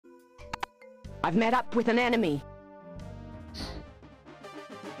I've met up with an enemy.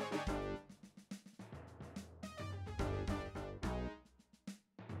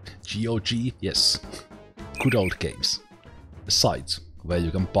 GOG, yes. Good old games. A site where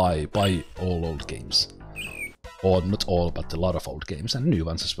you can buy all old games. Or not all, but a lot of old games and new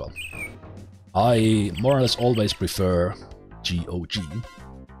ones as well. I more or less always prefer GOG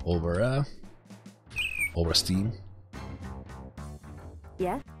over Steam.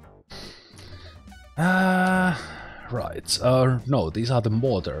 Yeah? Right. No, these are the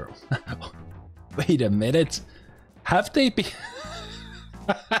mortar. Wait a minute. Have they been...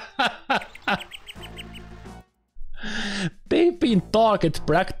 They've been target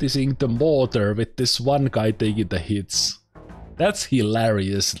practicing the mortar with this one guy taking the hits. That's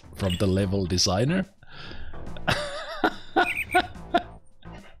hilarious from the level designer.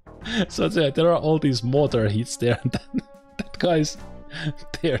 So there are all these mortar hits there, and then that guy's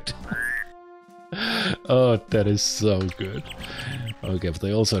there. Oh, that is so good. Okay, but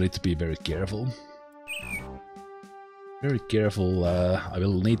I also need to be very careful. Very careful. I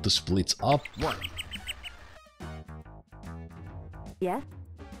will need to split up. Yeah?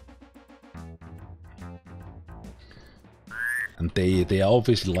 And they are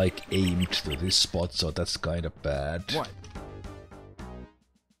obviously like aimed to this spot, so that's kind of bad. What?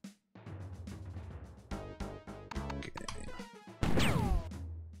 Okay.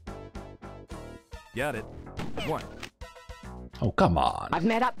 Got it. What? Oh, come on. I've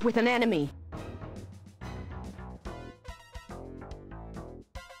met up with an enemy.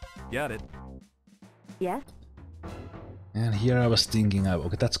 Got it. Yeah? And here I was thinking,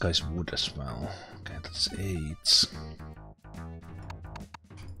 okay, that guy's wood as well. Okay, that's 8.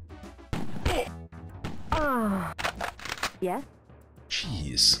 Yeah?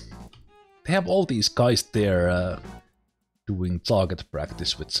 Jeez. They have all these guys there doing target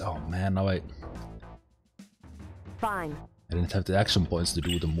practice, which, oh man, now I Fine. didn't have the action points to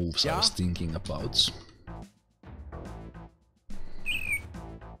do the moves I was thinking about.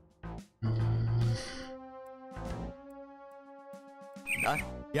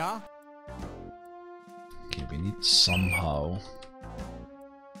 Yeah? Okay, we need somehow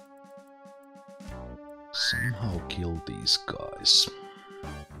kill these guys.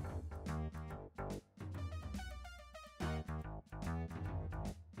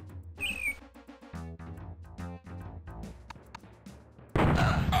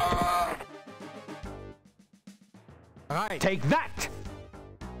 Alright. Take that!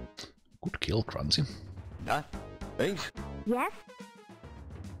 Good kill, Crunchy. Thanks. Yes?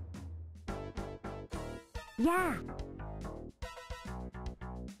 Yeah.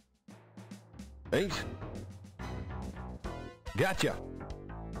 Thanks. Gotcha.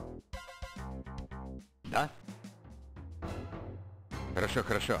 Да? Хорошо,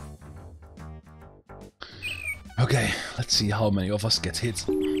 хорошо. Okay, let's see how many of us get hit.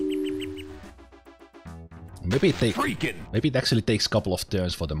 Maybe it actually takes a couple of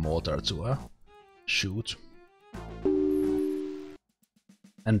turns for the mortar to shoot.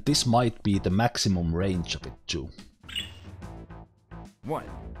 And this might be the maximum range of it too. What?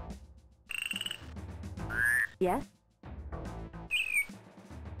 Yeah?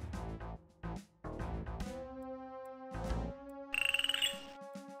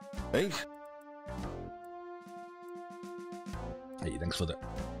 Thanks. Hey, thanks for the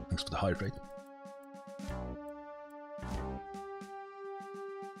hydrate.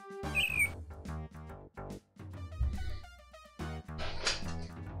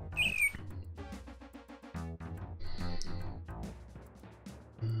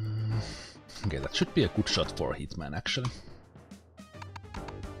 Okay, that should be a good shot for a hitman, actually.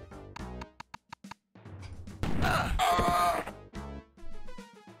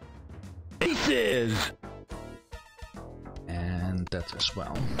 Aces! And that as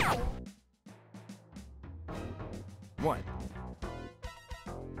well. What?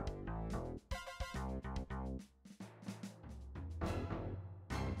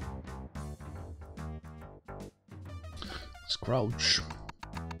 Let's crouch.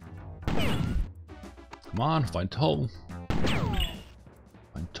 Come on, find hole.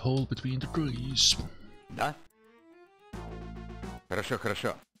 Find hole between the trees. Да? Хорошо,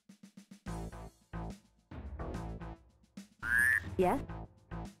 хорошо. Yeah?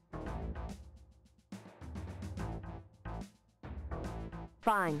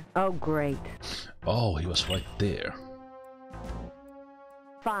 Fine. Oh, great. Oh, he was right there.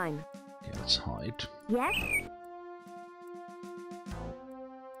 Fine. Okay, let's hide. Yes?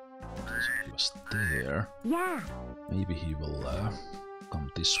 He was there. Yeah. Maybe he will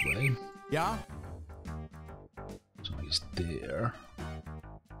come this way. Yeah? So he's there.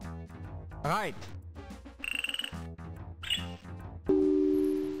 Right.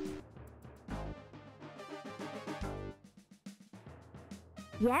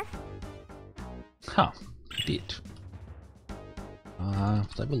 Yes? Huh, he did.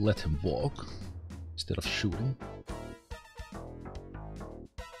 But I will let him walk instead of shooting.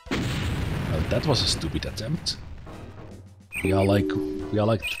 Well, that was a stupid attempt. We are like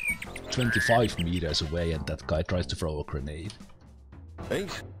 25 meters away and that guy tries to throw a grenade.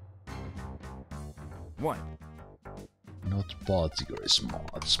 Ace. 1. Not particularly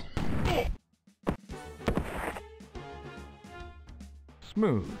smart.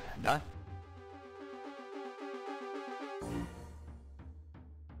 Smooth. Да?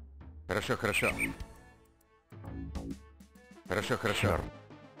 Хорошо, хорошо. Хорошо, хорошо.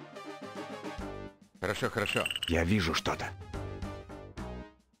 Хорошо, хорошо. Я вижу что-то.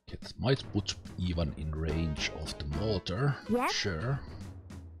 It might put even in range of the mortar. Yeah. Sure.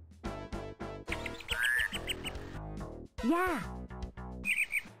 Yeah.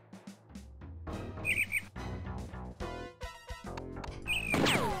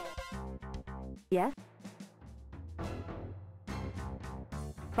 Yes?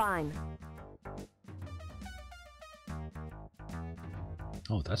 Fine.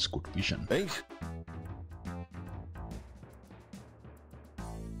 Oh, that's good vision. Ace.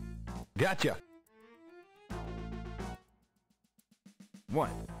 Gotcha. 1.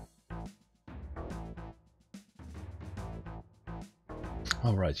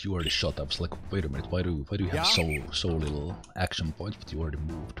 Alright, you already shot. I was like, wait a minute, why do you have so little action points, but you already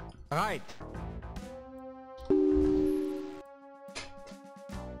moved? Right.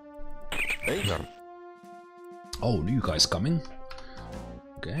 Ace. Oh, new guys coming.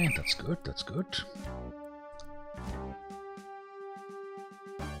 Okay, that's good, that's good.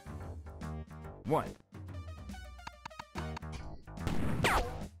 One.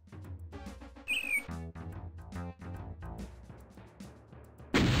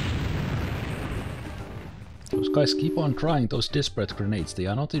 Those guys keep on trying those desperate grenades. They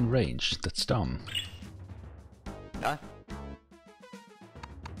are not in range. That's dumb. Да?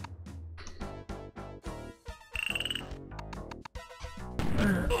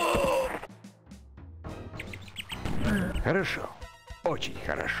 Хорошо. Очень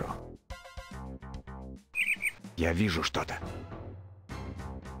хорошо. Я вижу что-то.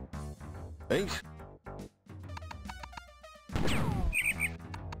 Ace.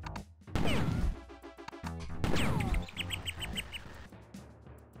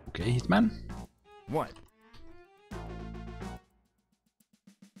 Okay, Hitman. 1.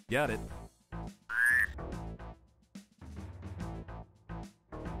 Got it.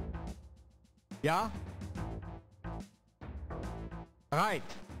 Yeah? Right.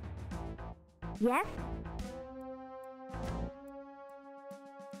 Yes?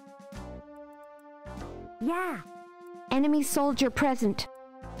 Yeah. Enemy soldier present.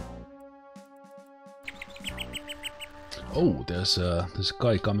 Oh, there's a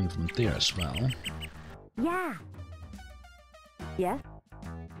guy coming from there as well. Yeah. Yes?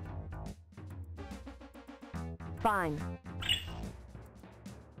 Fine.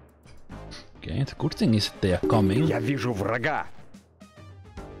 Okay, the good thing is that they are coming. Я вижу врага.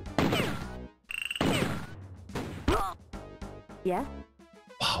 Yes?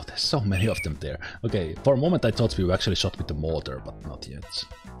 Wow, there's so many of them there. Okay, for a moment I thought we were actually shot with the mortar, but not yet.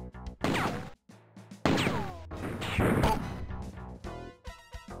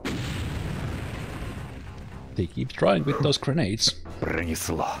 They keep trying with those grenades.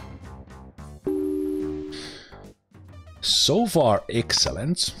 Пронесло. So far,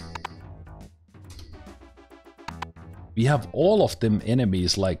 excellent. We have all of them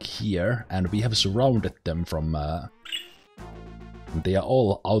enemies like here, and we have surrounded them from... they are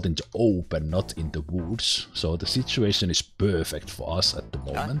all out in the open, not in the woods, so the situation is perfect for us at the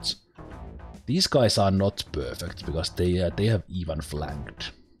moment. These guys are not perfect, because they have even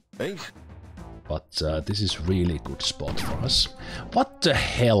flanked. Ace. But this is really good spot for us. What the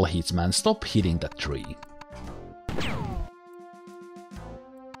hell, Hitman? Stop hitting that tree.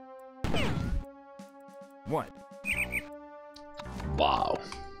 One. Wow.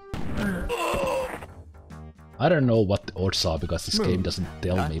 I don't know what the odds are because this game doesn't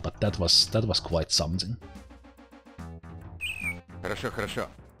tell me, but that was quite something. Хорошо, хорошо.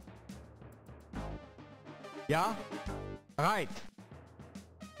 Yeah? Right.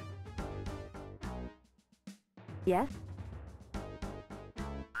 Yes?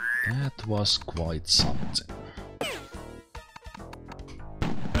 That was quite something.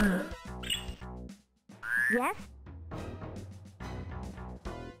 Yes?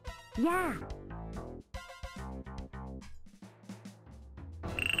 Yeah.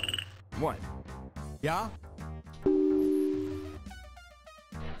 What? Yeah?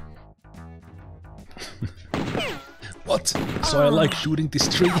 What? So I like shooting this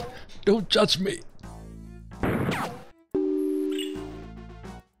tree? Don't judge me!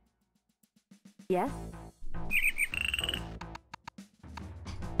 Yes?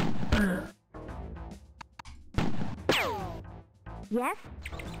 Yes?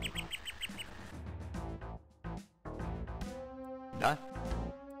 Да?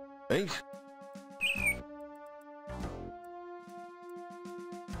 Thanks.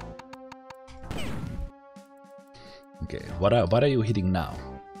 Okay, what are you hitting now?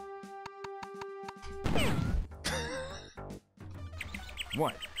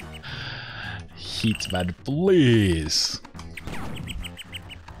 What? Hitman, please!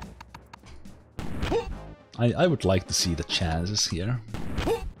 I would like to see the chances here.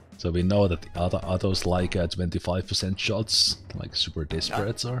 So we know that the others like 25% shots, like super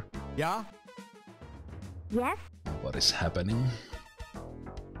desperate, or Yeah? Yes? what is happening.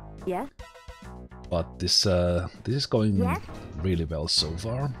 Yes? But this is going Yes? really well so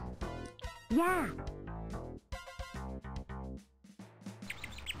far. Yeah.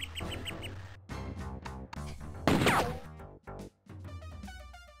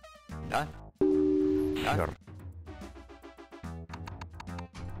 Да? Да? Черт.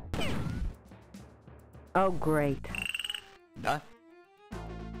 Oh, great. Да?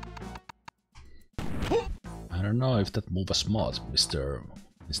 I don't know if that move was smart, Mr.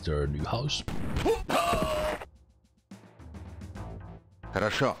 Newhouse.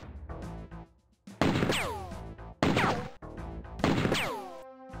 Хорошо.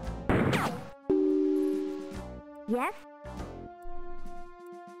 Yes?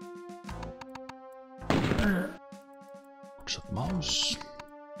 Good shot, mouse.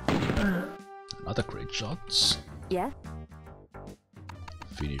 Another great shot. Yes?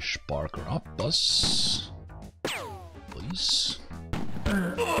 Finish Parker up us. Please.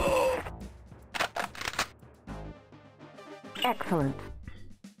 Excellent.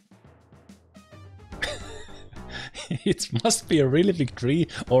 It must be a really big tree,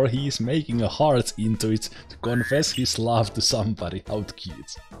 or he is making a heart into it to confess his love to somebody. How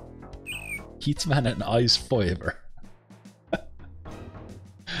cute. Hitman and Ice forever.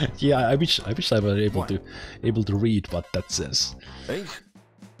 Yeah, I wish I were able to read what that says. Thanks.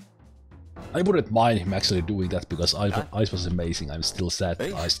 I wouldn't mind him actually doing that because Ice was amazing. I'm still sad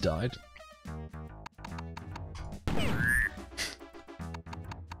that Ice died.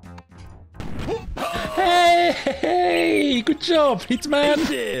 Hey, good job, Hitman!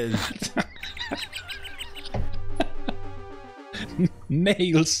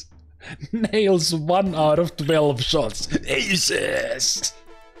 Nails 1 out of 12 shots. Aces!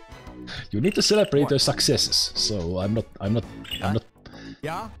 You need to celebrate their successes, so I'm not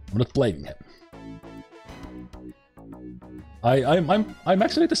Yeah? blaming him. I'm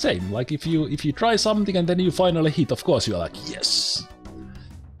actually the same. Like if you try something and then you finally hit, of course you're like, yes.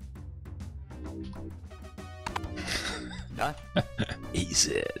 Да?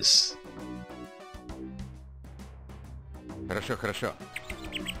 Aces. Хорошо, хорошо.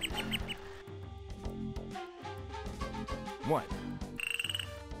 What?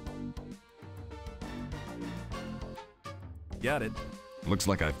 Got it. Looks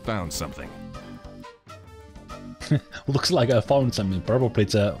like I found something. Looks like I found something. Probably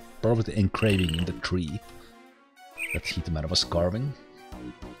the engraving in the tree that Hitman was carving.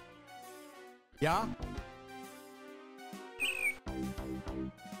 Yeah?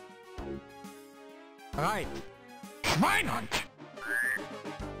 Right. Schweinhund!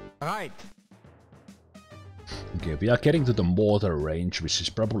 Right. Okay, we are getting to the mortar range, which is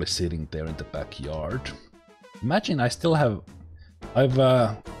probably sitting there in the backyard. Imagine I still have...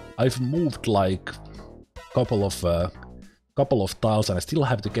 I've moved like couple of tiles and I still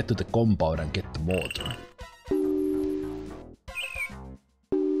have to get to the compound and get the mortar.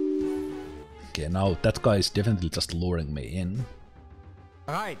 Okay, now that guy is definitely just luring me in.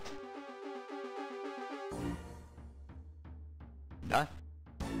 Right. Да?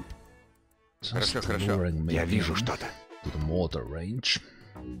 Just Хорошо. luring me Я in вижу что-то. to the mortar range.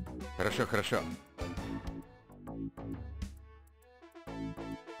 Хорошо, хорошо.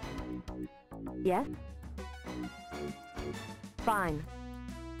 Yes? Fine.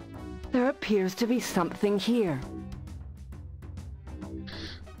 There appears to be something here.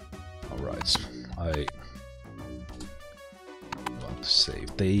 Alright, I want to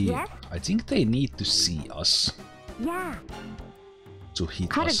save. They, Yes? I think they need to see us Yeah. to hit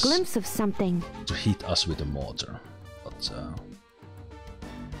Caught us. a glimpse of something. To hit us with a mortar, but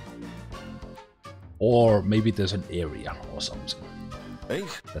or maybe there's an area or something.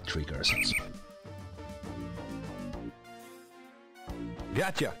 that triggers it.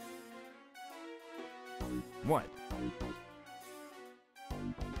 Gotcha. What?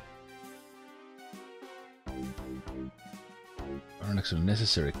 Aren't actually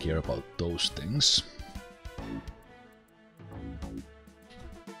necessarily care about those things.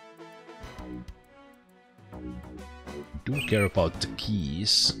 Do care about the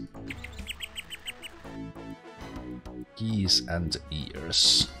keys. Keys and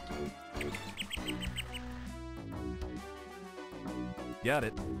ears. Got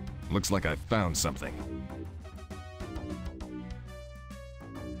it. Looks like I found something.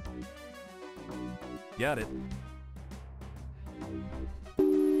 Got it.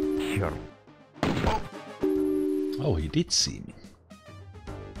 Черт. Oh, he did see me.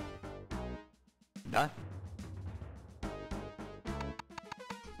 Да?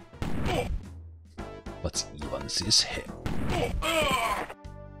 But Ivan sees him.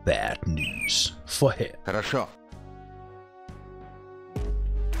 Bad news for him. Хорошо.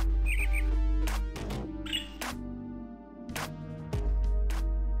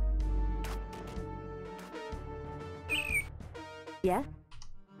 Yes?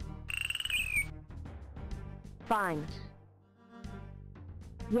 Fine.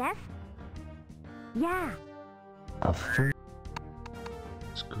 Yes? Yeah.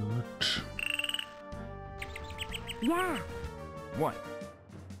 It's good. Yeah. What?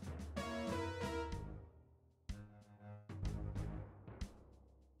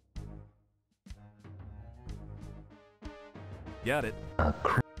 Got it.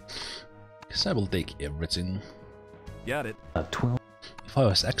 Guess I will take everything. Got it. If I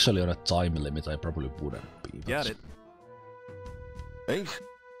was actually on a time limit, I probably wouldn't be. But... Got it. Thanks.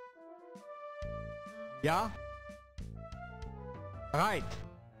 Yeah? Right.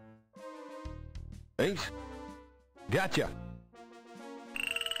 Thanks. Gotcha.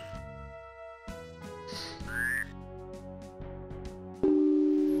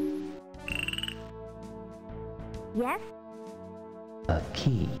 Yes? A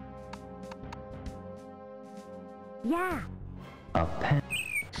key. Yeah. A pen.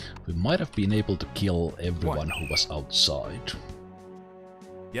 We might have been able to kill everyone who was outside.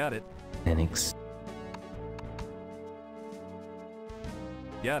 Got it. An ex.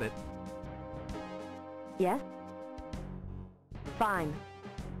 Got it. Yes? Fine.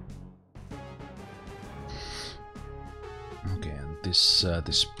 Okay, and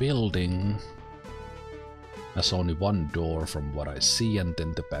this building has only one door from what I see, and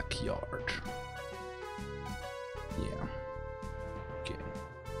then the backyard. Yeah. Okay.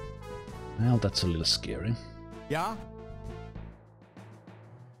 Well, that's a little scary. Yeah?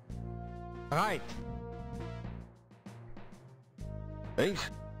 Right. Thanks.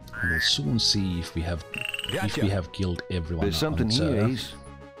 We'll soon see if we have killed everyone. There's something on the, here, Ace.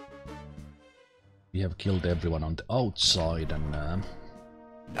 We have killed everyone on the outside, and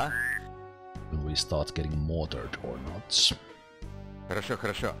Да? when we start getting mortared or not. Хорошо,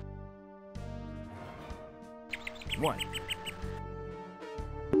 хорошо. What?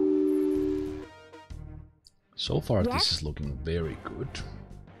 So far, Yes? this is looking very good.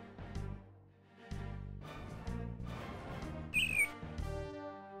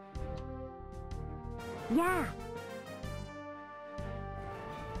 Yeah.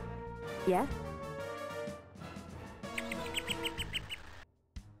 Yes?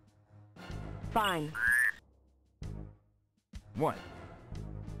 Fine. What?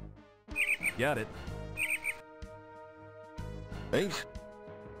 Got it. Thanks.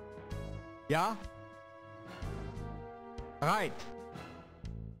 Yeah? Right.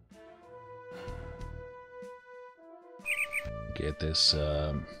 Okay, there's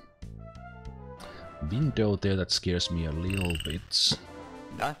window there that scares me a little bit.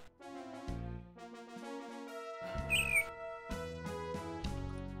 Да?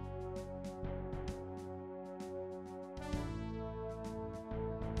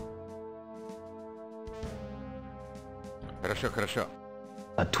 Хорошо, хорошо.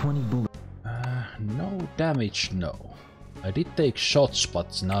 A 20 bullet. No damage, no. I did take shots,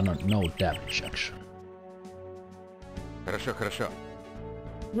 but no damage actually. Хорошо, хорошо.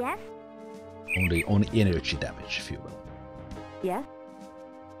 Yes? Only energy damage, if you will. Yes?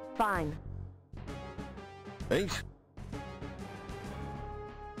 Fine. Thanks.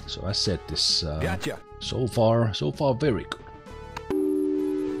 So I said this. Gotcha. So far, very good.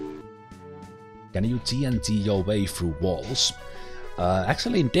 Can you TNT your way through walls?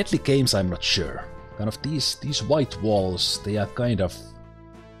 Actually, in Deadly Games, I'm not sure. Kind of these white walls, they are kind of.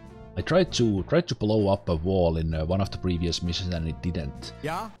 I tried to blow up a wall in one of the previous missions, and it didn't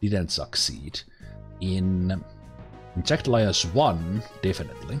Yeah? succeed. In In Jagged Alliance 1,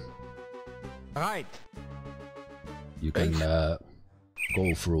 definitely. Right. You can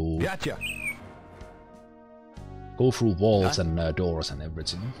go through Gotcha. walls and doors and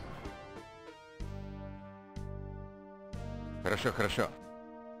everything. Хорошо, хорошо.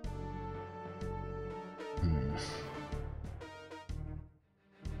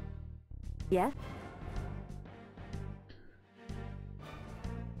 Yes?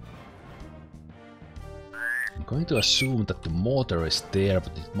 I'm going to assume that the mortar is there,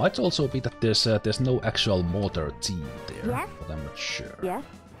 but it might also be that there's no actual mortar team there, Yes? but I'm not sure. Yes?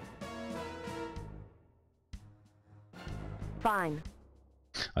 Fine.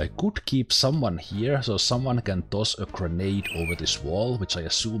 I could keep someone here, so someone can toss a grenade over this wall, which I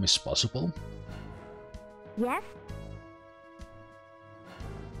assume is possible. Yes?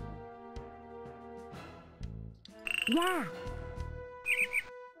 Yeah.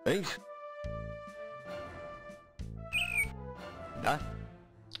 Eens? Да?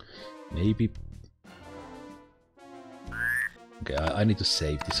 Maybe. Okay, I need to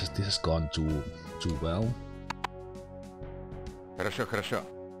save. This has gone too well. Хорошо, хорошо.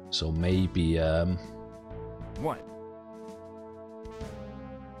 So maybe What?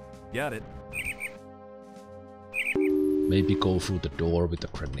 Got it. maybe go through the door with a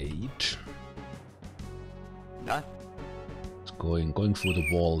grenade. Да? Going through the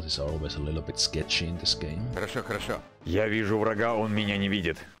walls is always a little bit sketchy in this game. Хорошо, хорошо. Я вижу врага, он меня не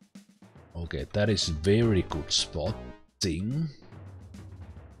видит. Okay, that is very good spotting.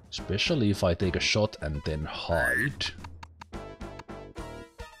 Especially if I take a shot and then hide.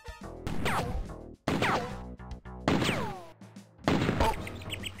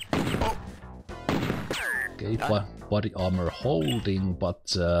 Okay, body armor holding, but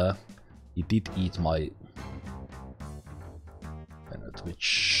he did eat my...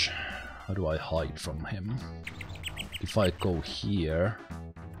 Which... How do I hide from him? If I go here...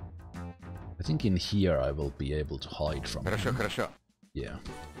 I think in here I will be able to hide from Хорошо, him. хорошо. Yeah.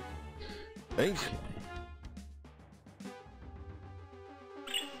 Eens?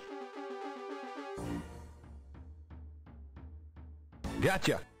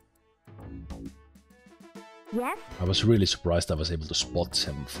 Gotcha. Yes? I was really surprised I was able to spot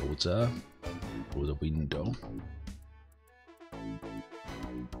him through the window.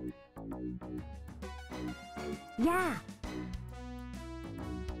 Yeah.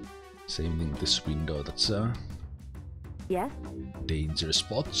 Same thing this window, that's Yes? danger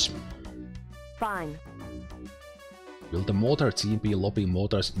spots. Fine. Will the mortar team be lobbing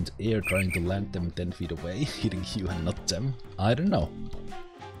mortars in the air trying to land them 10 feet away, hitting you and not them? I don't know.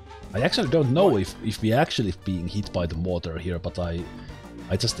 I actually don't know if we're actually being hit by the mortar here, but I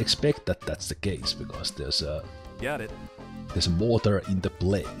just expect that that's the case, because there's a mortar in the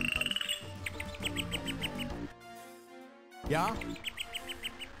plane. Ja?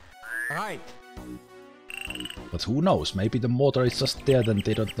 Right. But who knows, maybe the mortar is just there and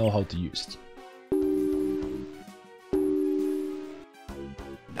they don't know how to use it.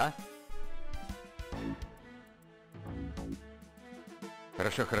 Да?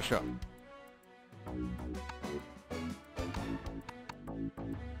 Хорошо, хорошо.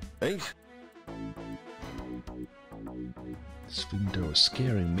 Eens? This window is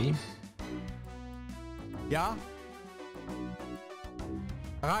scaring me. Ja?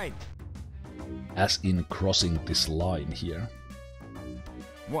 Right. As in crossing this line here.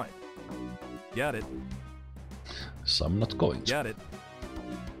 What? Got it. So I'm not going to. Got it.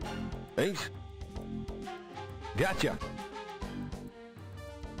 Eens? Gotcha.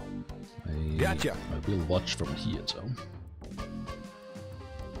 Gotcha. I will watch from here though.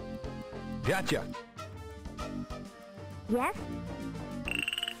 Gotcha. Yes?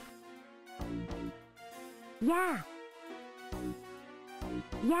 Yeah.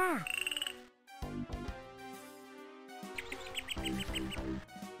 Yeah.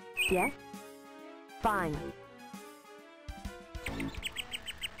 Yes? Fine.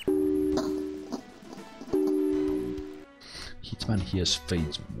 Hitman hears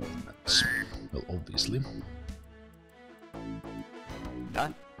faint movements. Well, obviously.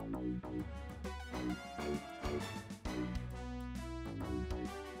 Да?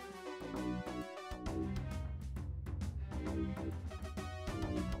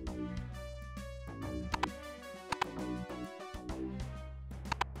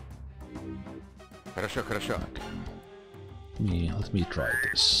 Хорошо, хорошо. Let me try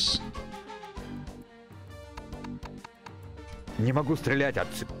this. Не могу стрелять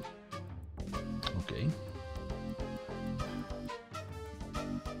отсюда. Okay.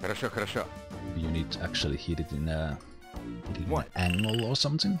 Хорошо, хорошо. You need to actually hit it in an angle or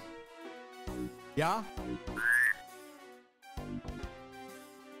something. Ja?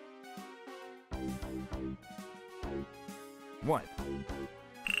 One.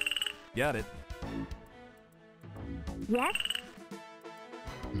 Got it. Yes?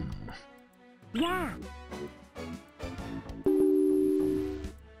 Yeah.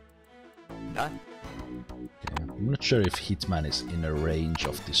 Done. Okay, I'm not sure if Hitman is in a range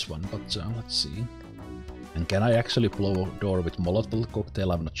of this one, but let's see. And can I actually blow a door with Molotov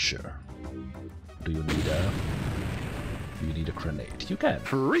cocktail? I'm not sure. Do you need a... Do you need a grenade? You can.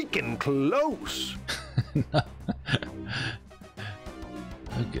 Freaking close.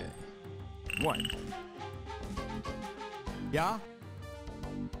 Okay. One. Yeah?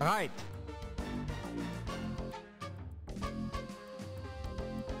 Right.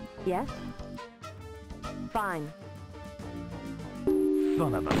 Yes? Fine.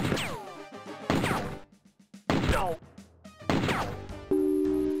 Son of a... No.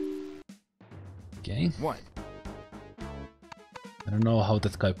 Okay. One. I don't know how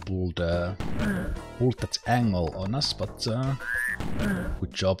that guy pulled that angle on us, but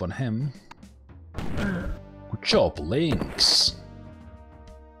good job on him. Good job, Lynx.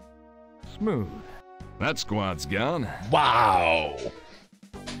 Smooth. That squad's gone. Wow!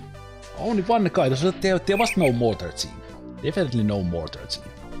 Only one guy. There was no mortar team. Definitely no mortar team.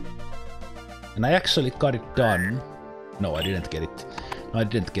 And I actually got it done. No, I didn't get it. No, I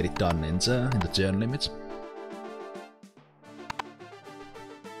didn't get it done in the turn limit.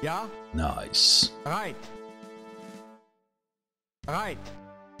 Yeah? Nice. Right. Right.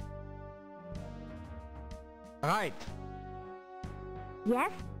 Right.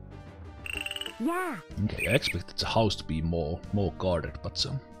 Yes? Yeah. Okay, I expected the house to be more guarded, but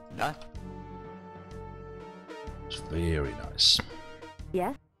Done. it's very nice.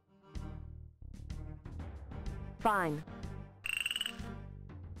 Yes? Fine.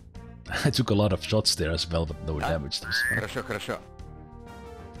 I took a lot of shots there as well, but no damage. That was fun. Хорошо, хорошо.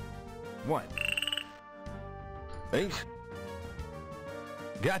 One. Thanks.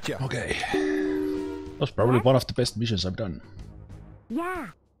 Gotcha. Okay. That was probably one of the best missions I've done. Yeah.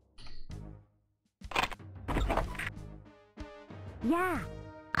 Yeah.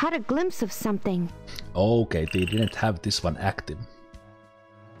 Caught a glimpse of something. Okay, they didn't have this one active.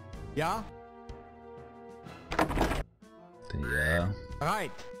 Yeah?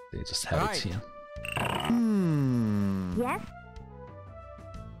 Right. They just have Right. it here. Yes?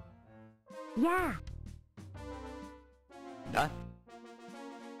 Yeah. Done.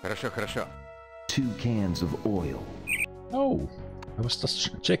 Хорошо, хорошо. 2 cans of oil. Oh, I was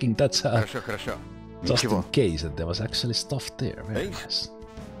just checking that Хорошо, хорошо. just in Ничего. case that there was actually stuff there. Very Thanks. nice.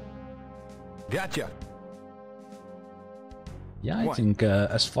 Gotcha. Yeah, I One. think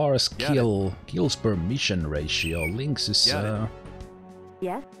as far as Got it. kills per mission ratio, Lynx is Got it.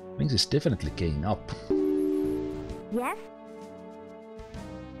 Yes? Lynx is definitely getting up. Yes?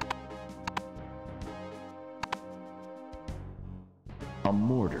 A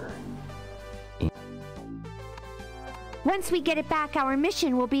mortar. Once we get it back, our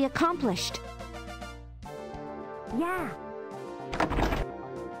mission will be accomplished. Yeah.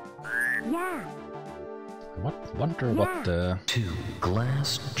 Yeah. Wonder what the... 2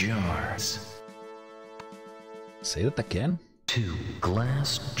 glass jars. Say that again? 2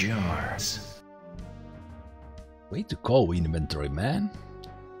 glass jars. Way to go, inventory man.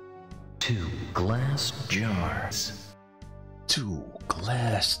 2 glass jars. 2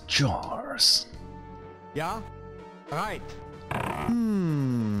 glass jars. Yeah? Right.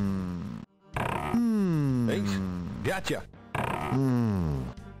 Thanks. Gotcha.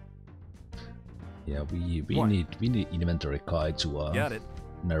 Yeah, we One. need inventory guy to Got it.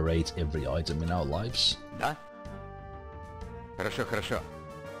 narrate every item in our lives. Да? Хорошо, хорошо.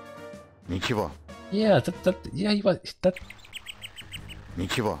 Ничего. Yeah, he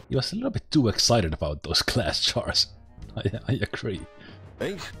Ничего. was a little bit too excited about those glass jars. I agree.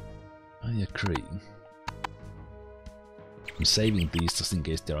 Thanks. I agree. I'm saving these just in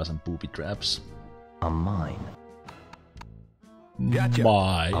case there are some booby traps. A mine. Gotcha.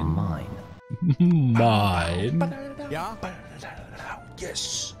 A Mine. mine. Mine. Yeah?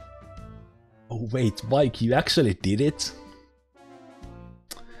 Yes. Oh wait, Mike, you actually did it?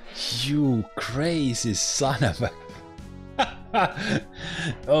 You crazy son of a...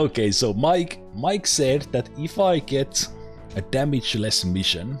 Okay, so Mike said that if I get a damageless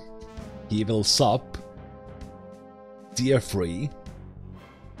mission, he will sub tier 3.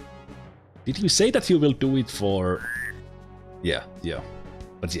 Did you say that you will do it for... Yeah.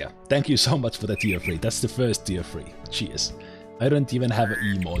 But yeah, thank you so much for the tier 3. That's the first tier 3. Cheers. I don't even have an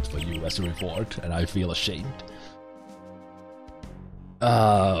emote for you as a reward, and I feel ashamed.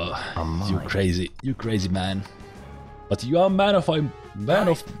 You crazy man. But you are man of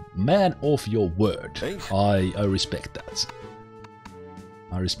your word. Thanks. I respect that.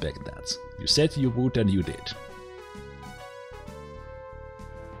 I respect that. You said you would and you did.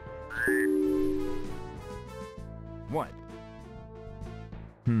 What?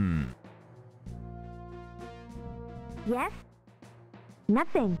 Yes?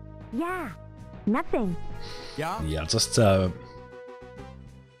 Nothing. Yeah. Nothing. Yeah? Yeah, just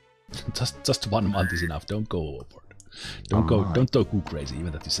one month is enough. Don't go overboard. Don't go crazy,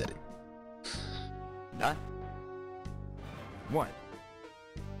 even that you said it. Да? What?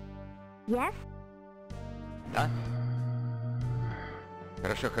 Yes? Да?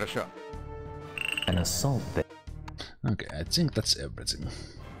 Хорошо, хорошо. An assault that Okay, I think that's everything.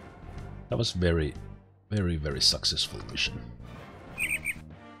 That was very successful mission.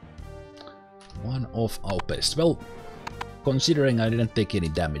 One of our best. Well, considering I didn't take any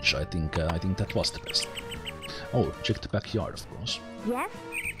damage, I think that was the best. Oh, check the backyard, of course. Yes?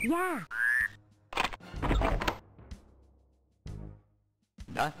 Yeah.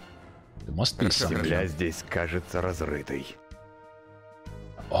 Да? There must be something. Земля здесь кажется разрытой.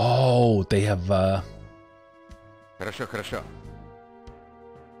 Oh, they have. Хорошо, хорошо.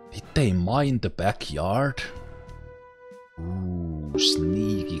 Did they mine the backyard? Ooh,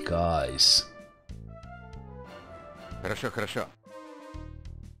 sneaky guys. Хорошо, хорошо.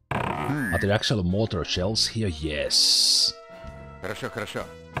 Are there actual mortar shells here? Yes. Хорошо, хорошо.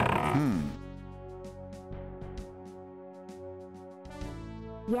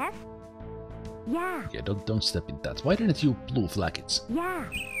 Yes? Yeah. Yeah, don't step in that. Why didn't you blue flag it? Yeah.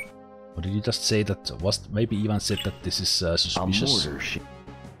 Or did you just say that? Maybe even said that this is suspicious? mortar ship.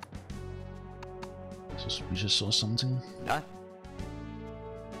 Suspicious or something? Да?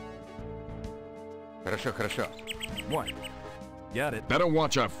 Хорошо, хорошо. What? Got it. Better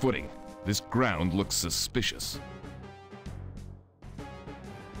watch our footing. This ground looks suspicious.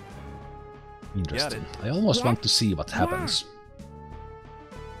 Interesting. I almost want to see what happens.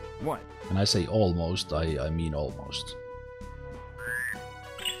 What? When I say almost, I mean almost.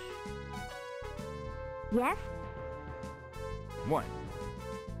 Yes? What?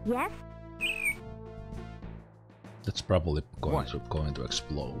 Yes? That's probably going What? to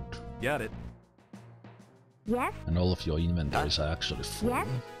explode. Got it. Yes? And all of your inventories are actually full. Yes?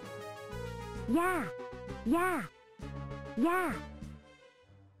 Yeah. Yeah. Yeah.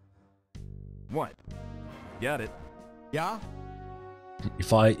 What? Got it. Yeah?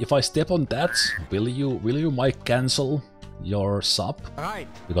 If I step on that, will you might cancel your sub? Right.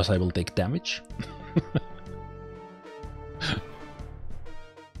 Because I will take damage.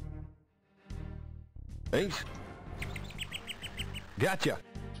 Thanks. Gotcha.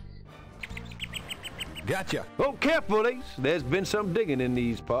 Gotcha. Oh, careful, Ace. There's been some digging in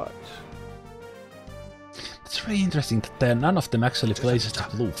these parts. It's very interesting that none of them actually places the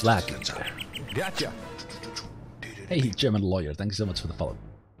blue flag in there. Gotcha. Hey, German lawyer, thank you so much for the follow.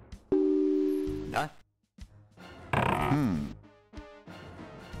 Да?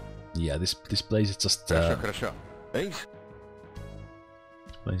 Yeah, this place is just Хорошо, хорошо. Thanks.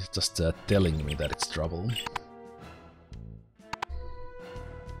 place is just telling me that it's trouble.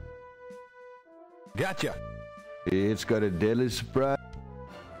 Gotcha. It's got a deadly surprise.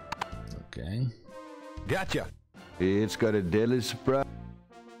 Okay. Gotcha. It's got a deadly surprise.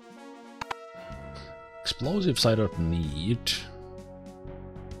 Explosives I don't need.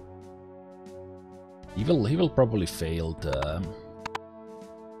 He will probably fail the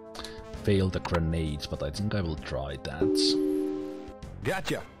grenades, but I think I will try that.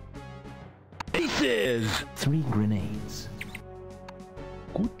 Gotcha. Aces! 3 grenades.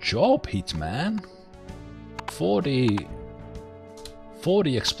 Good job, Hitman. 40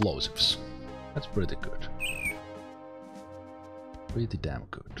 explosives. That's pretty good. Pretty damn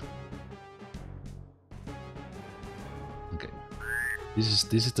good. Okay. This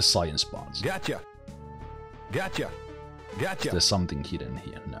is the science part. Gotcha. Gotcha. Gotcha. There's something hidden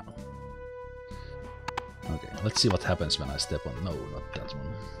here now. Okay, let's see what happens when I step on. No, not that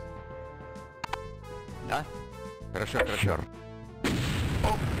one. Да? Хорошо, хорошо.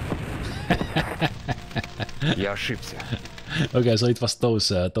 Я ошибся. Okay, so it was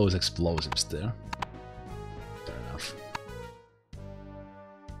those explosives there. Fair enough.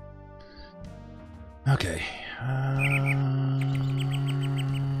 Okay.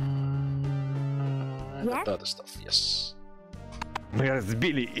 Yes? Other stuff, yes. Мы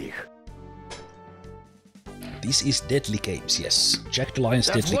разбили их. This is Deadly Games, yes. Jagged Alliance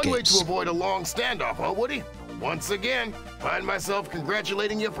That's Deadly one way Games. to avoid a long standoff, huh, Woody? Once again, find myself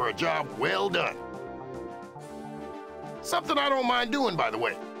congratulating you for a job well done. Something I don't mind doing, by the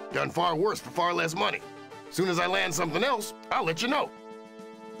way. Done far worse for far less money. Soon as I land something else, I'll let you know.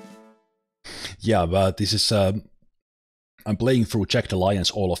 Yeah, but this is I'm playing through Jagged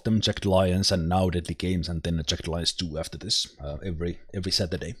Alliance, all of them, Jagged Alliance and now Deadly Games, and then Jagged Alliance 2 after this, every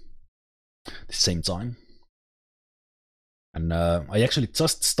Saturday, the same time. And I actually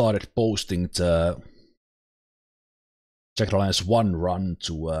just started posting the Jagged Alliance 1 run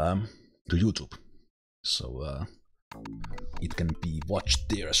to YouTube, so it can be watched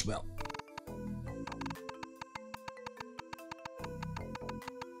there as well.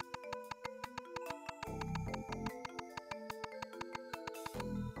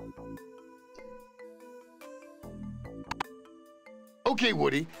 Okay,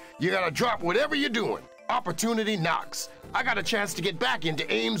 Woody, you gotta drop whatever you're doing. Opportunity knocks. I got a chance to get back into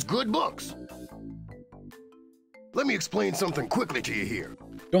AIM's good books. Let me explain something quickly to you here.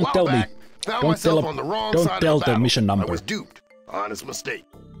 Don't tell me. Found Don't myself tell, on the wrong don't side tell of the the battle. mission number. I was duped. Honest mistake.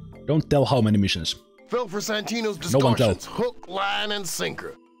 Don't tell how many missions. Fell for Santino's No one tell. discussions, hook, line, and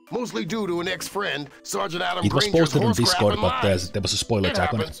sinker. Mostly due to an ex-friend, Sergeant Adam It was Granger's posted on horse Discord, crap but and lies. there was a spoiler It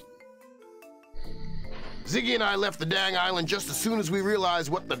tag on it. happens. Ziggy and I left the dang island just as soon as we realized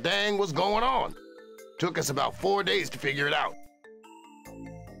what the dang was going on. Took us about 4 days to figure it out.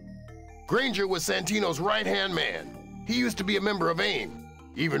 Granger was Santino's right-hand man. He used to be a member of AIM,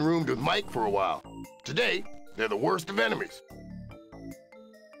 even roomed with Mike for a while. Today, they're the worst of enemies.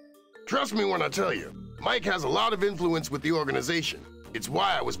 Trust me when I tell you, Mike has a lot of influence with the organization. It's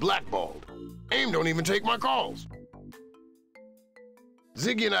why I was blackballed. AIM don't even take my calls.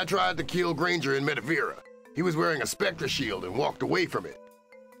 Ziggy and I tried to kill Granger in Metavira. He was wearing a Spectre shield and walked away from it.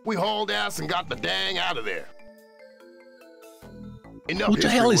 We hauled ass and got the dang out of there. Enough Who the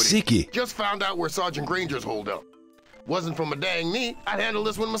history, hell is Woody. Ziggy? Just found out where Sergeant Granger's holed up. Wasn't from a dang me, I'd handle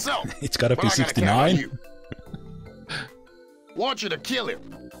this one myself. It's gotta But be I gotta count on 69. you. Want you to kill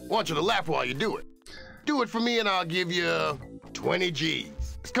him. Want you to laugh while you do it. Do it for me and I'll give you 20 G's.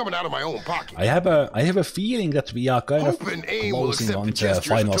 It's coming out of my own pocket. I have a feeling that we are kind of Hoping AIM will closing accept on the the gesture as a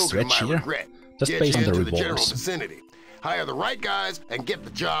final token of stretch my here, regret. just Get based you on the into the general rewards. vicinity. Hire the right guys and get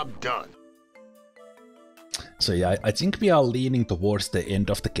the job done. So yeah, I think we are leaning towards the end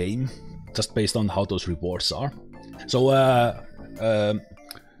of the game, just based on how those rewards are. So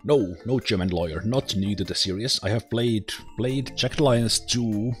no German lawyer, not new to the series. I have played Jagged Alliance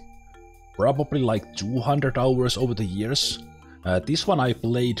 2 probably like 200 hours over the years. This one I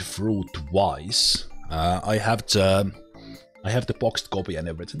played through twice. I have the boxed copy and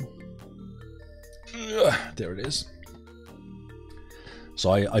everything. There it is.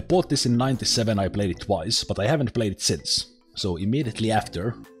 So I bought this in '97, I played it twice, but I haven't played it since. So immediately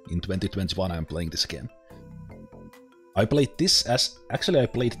after, in 2021, I'm playing this again. I played this as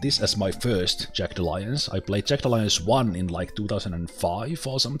my first Jagged Alliance. I played Jagged Alliance 1 in like 2005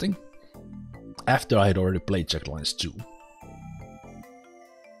 or something, after I had already played Jagged Alliance 2.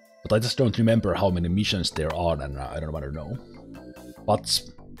 But I just don't remember how many missions there are, and I don't want to know. But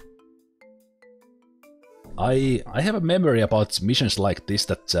I have a memory about missions like this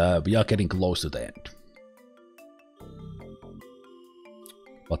that we are getting close to the end.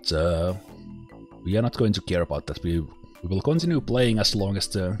 But we are not going to care about that. We will continue playing as long as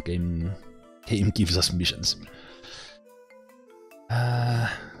the game gives us missions.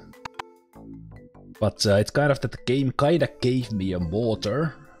 But it's kind of that the game kinda gave me a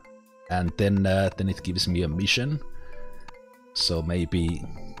motor, and then it gives me a mission. So maybe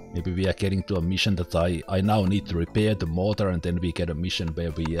we are getting to a mission that I now need to repair the motor, and then we get a mission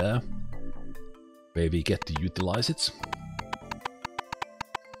where we get to utilize it.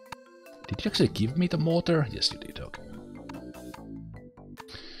 Did you actually give me the motor? Yes, you did. Okay.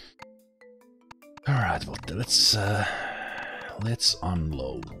 All right. Well, let's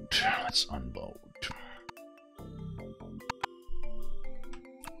unload. Let's unload.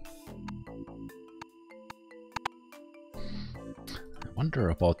 I wonder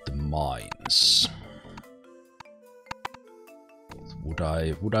about the mines. Would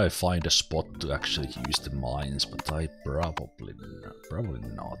I find a spot to actually use the mines? But I probably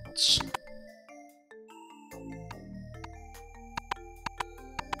not.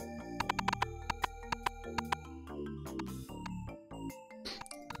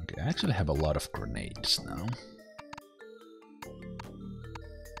 Okay, I actually have a lot of grenades now.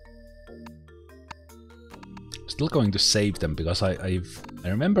 Still going to save them because I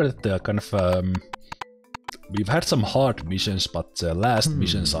remember that the kind of we've had some hard missions, but last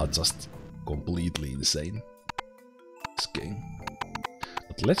missions are just completely insane. This game.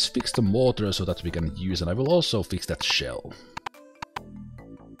 But let's fix the mortar so that we can use, and I will also fix that shell.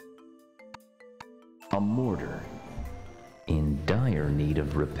 A mortar in dire need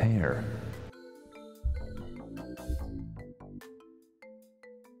of repair.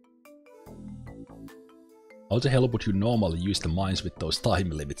 How the hell would you normally use the mines with those time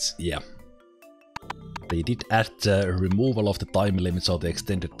limits? Yeah. They did add the removal of the time limits or the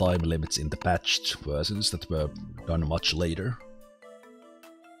extended time limits in the patched versions that were done much later.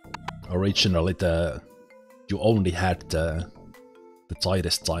 Originally, you only had the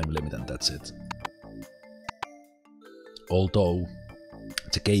tightest time limit and that's it. Although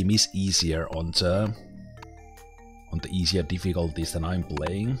the game is easier on the easier difficulties than I'm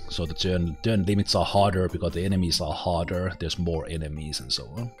playing, so the turn limits are harder because the enemies are harder, there's more enemies and so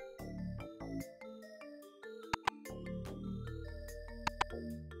on.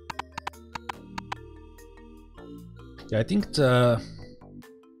 Yeah, I think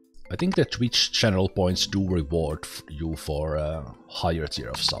the Twitch channel points do reward you for a higher tier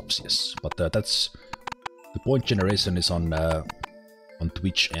of subs, yes. But that's the point generation is on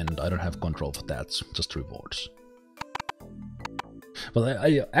Twitch end. I don't have control for that, just rewards. But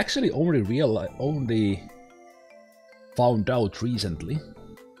I actually only found out recently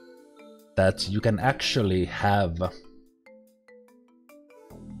that you can actually have,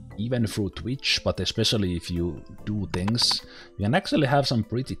 even through Twitch, but especially if you do things, you can actually have some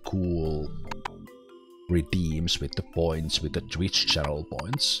pretty cool redeems with the points, with the Twitch channel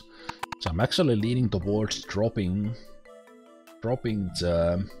points. So I'm actually leaning towards dropping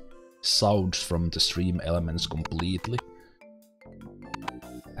the sounds from the stream elements completely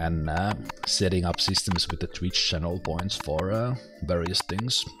and setting up systems with the Twitch channel points for various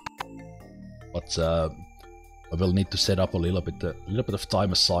things. But I will need to set up a little bit of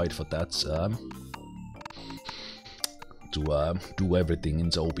time aside for that to do everything in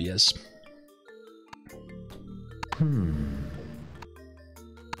the OBS.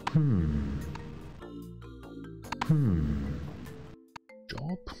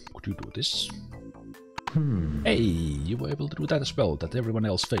 Job, could you do this? Hey, you were able to do that as well, that everyone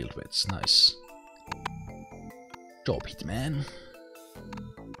else failed with. Nice. Job, Hitman.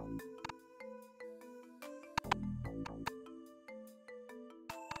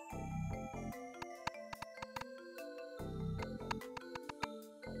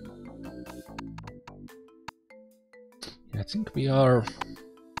 I think we are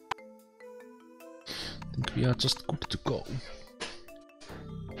just good to go.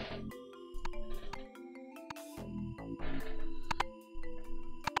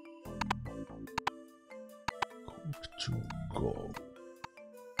 Good to go.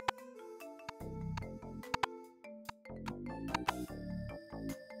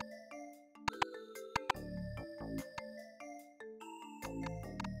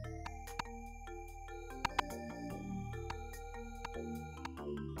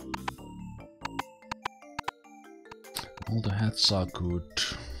 All the hats are good.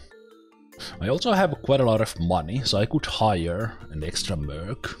 I also have quite a lot of money, so I could hire an extra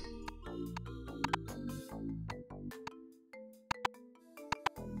merc.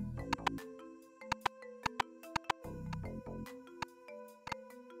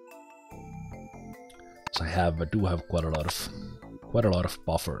 So I do have quite a lot of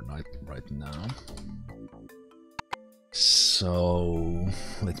buffer right now. So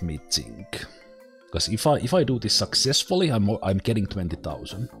let me think. Because if I do this successfully, I'm getting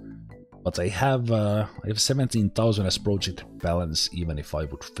 20,000, but I have 17,000 as project balance even if I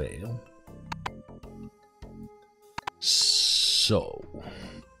would fail. So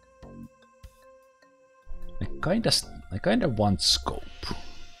I kinda want scope,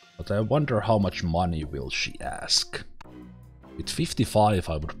 but I wonder how much money will she ask. With 55,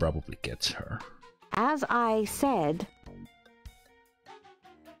 I would probably get her. As I said,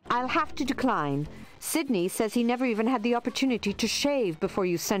 I'll have to decline. Sydney says he never even had the opportunity to shave before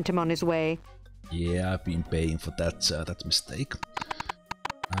you sent him on his way. Yeah, I've been paying for that mistake.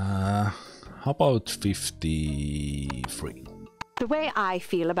 How about 53? The way I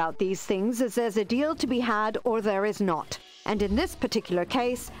feel about these things is there's a deal to be had or there is not. And in this particular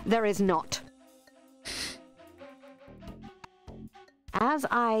case, there is not. As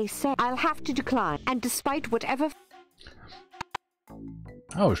I said, I'll have to decline. And despite whatever...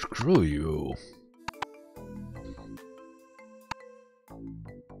 Oh, screw you.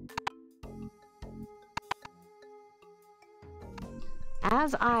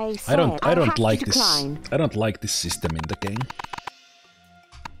 As I said, I don't like this system in the game.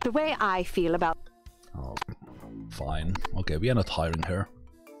 The way I feel about... Oh, fine. Okay, we are not hiring her.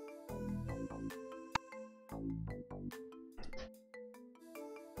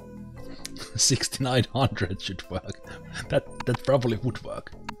 $6,900 should work. That probably would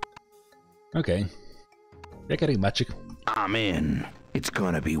work. Okay. They're getting magic. I'm in. It's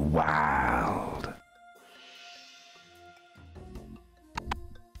gonna be wild.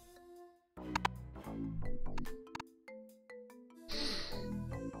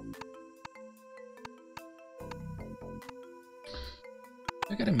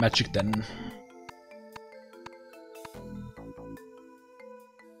 getting magic then?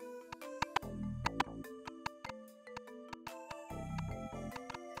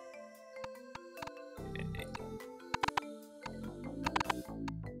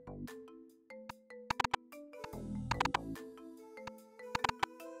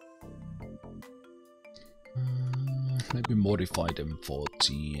 Maybe modify them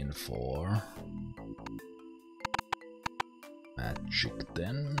 14 for magic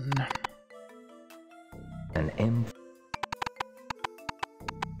then. An M.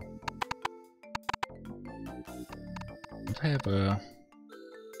 I have a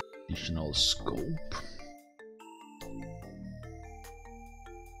additional scope.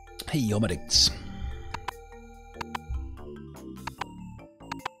 Hey, Omedicts.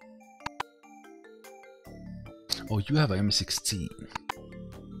 Oh, you have a M16.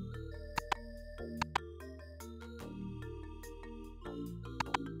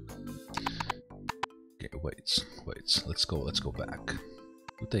 Okay, wait. Let's go back.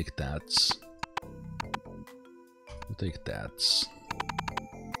 You take that. You take that.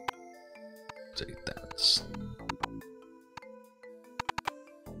 Take that.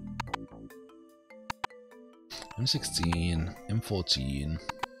 M16, M14.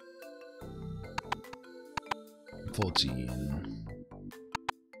 14,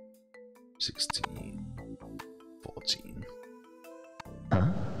 16, 14.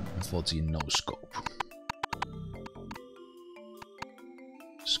 Huh? 14 no scope.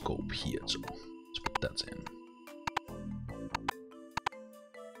 Scope here, so let's put that in.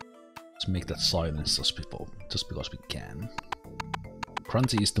 Let's make that silence just because we can.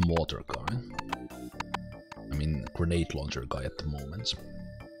 Grunty is the mortar guy. I mean, grenade launcher guy at the moment.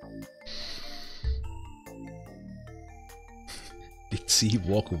 Did he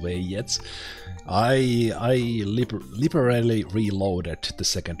walk away yet? I liberally reloaded the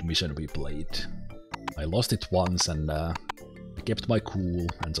second mission we played. I lost it once and I kept my cool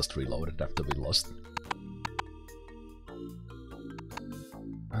and just reloaded after we lost.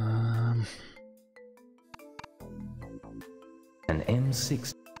 An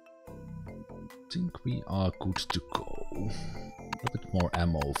M6. I think we are good to go. A little bit more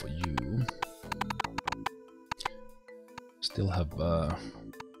ammo for you. Still have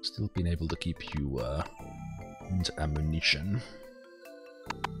still been able to keep you into ammunition.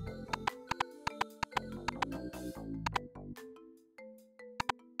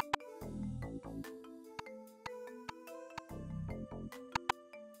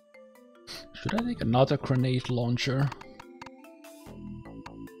 Should I take another grenade launcher?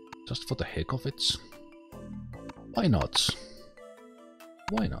 Just for the heck of it? Why not?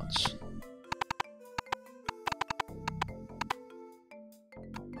 Why not?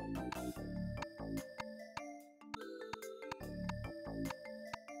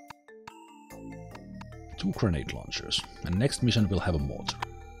 Two grenade launchers, and next mission will have a mortar.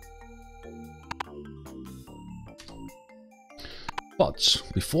 But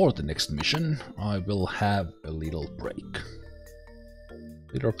before the next mission, I will have a little break.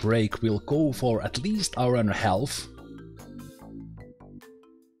 Little break will go for at least hour and a half.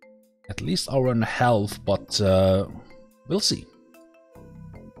 At least hour and a half, but we'll see.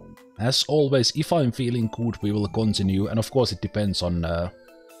 As always, if I'm feeling good, we will continue, and of course it depends on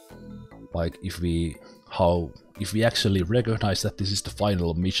like if we actually recognize that this is the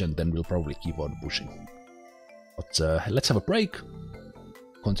final mission, then we'll probably keep on pushing. But let's have a break,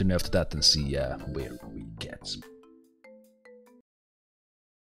 continue after that and see where we get.